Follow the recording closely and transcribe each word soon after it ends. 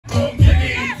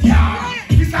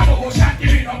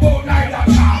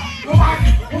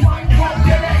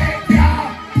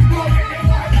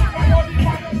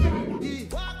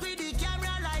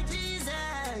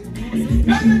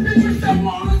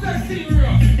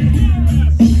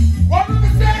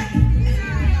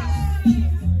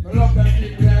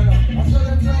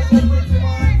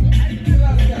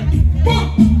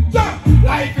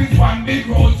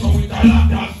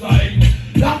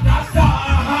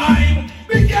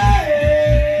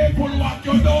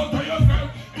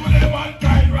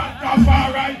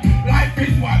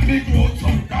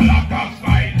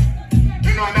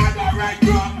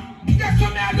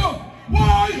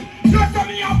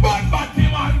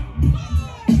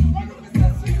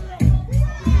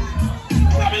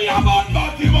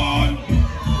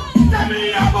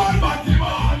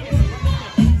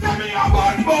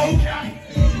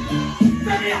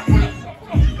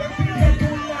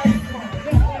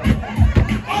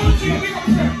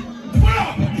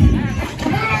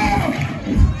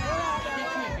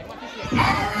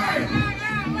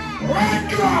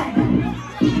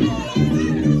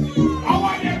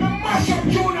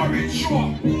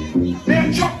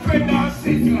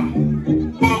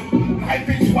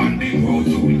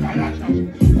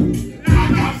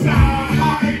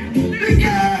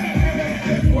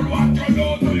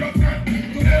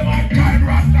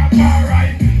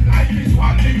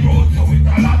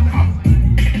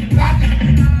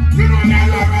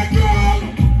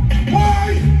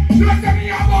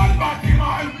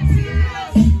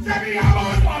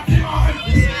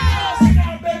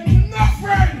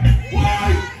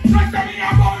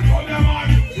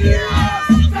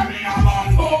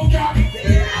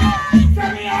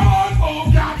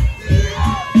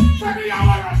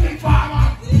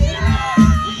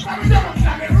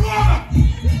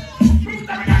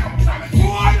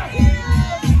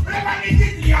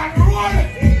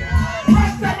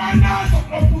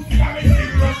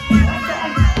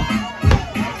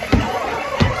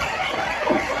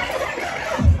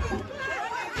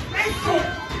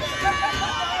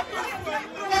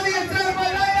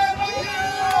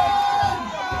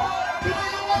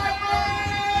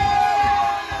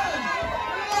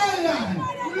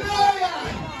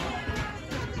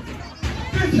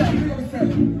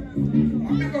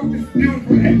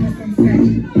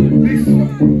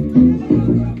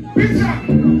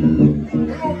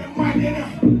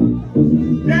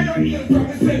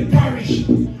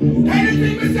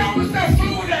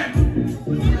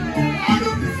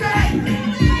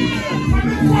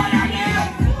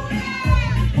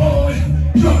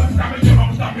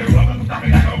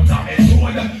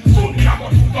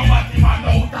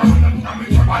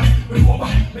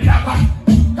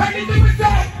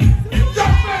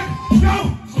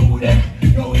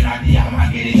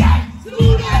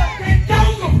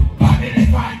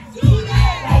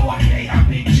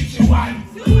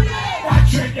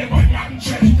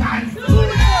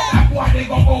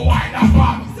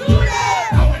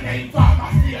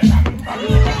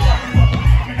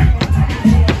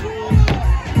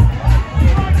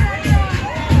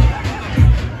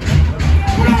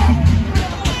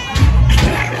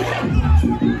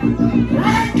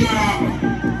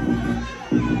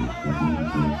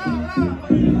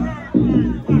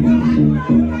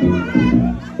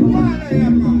My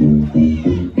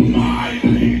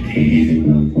lady,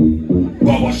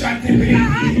 what was that to be?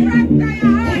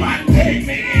 Woman, take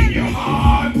me in your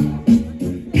heart.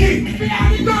 Give me the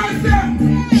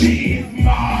person. She's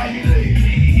my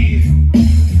lady.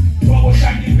 What was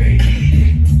that to be?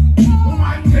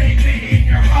 Woman, take me in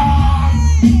your heart.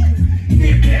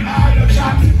 Give me all the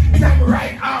shots. Step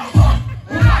right out.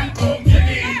 Woman, come to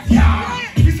me, yeah.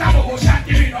 This is what was that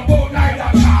to be? No boat like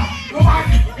that, yeah. Woman,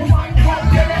 come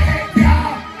to me,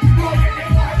 yeah. Don't get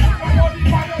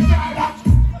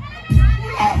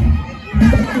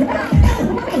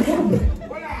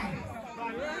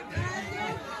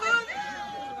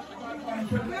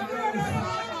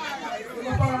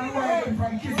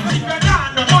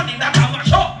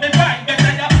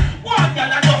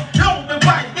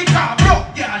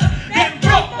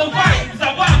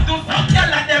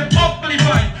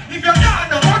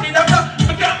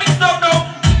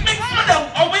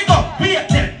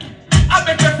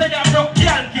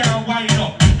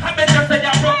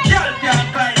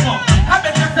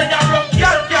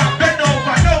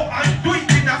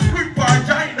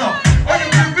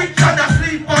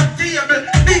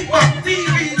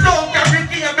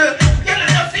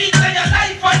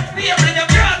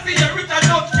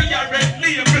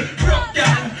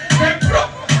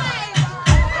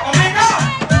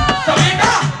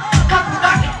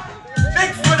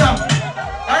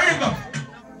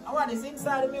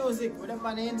inside the music, whatever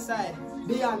on the inside,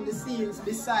 beyond the scenes,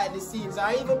 beside the scenes,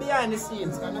 or even behind the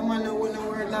scenes, because no man wouldn't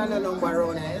work no number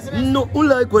around here, isn't it? No, who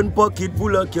like when pocket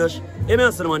full of cash? I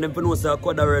mean, so man, them know say I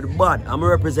cut the red bad. I'm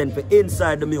represent for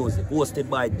Inside the Music, hosted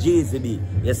by JZB.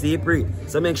 You see, pre?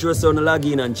 So make sure you log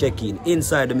in and check in.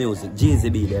 Inside the Music,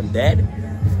 JZB, them dead.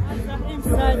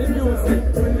 Inside the music.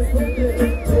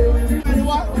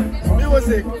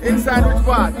 Music, inside which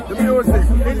part? The music,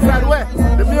 inside where?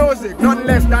 The music, none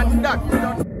less than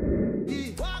that.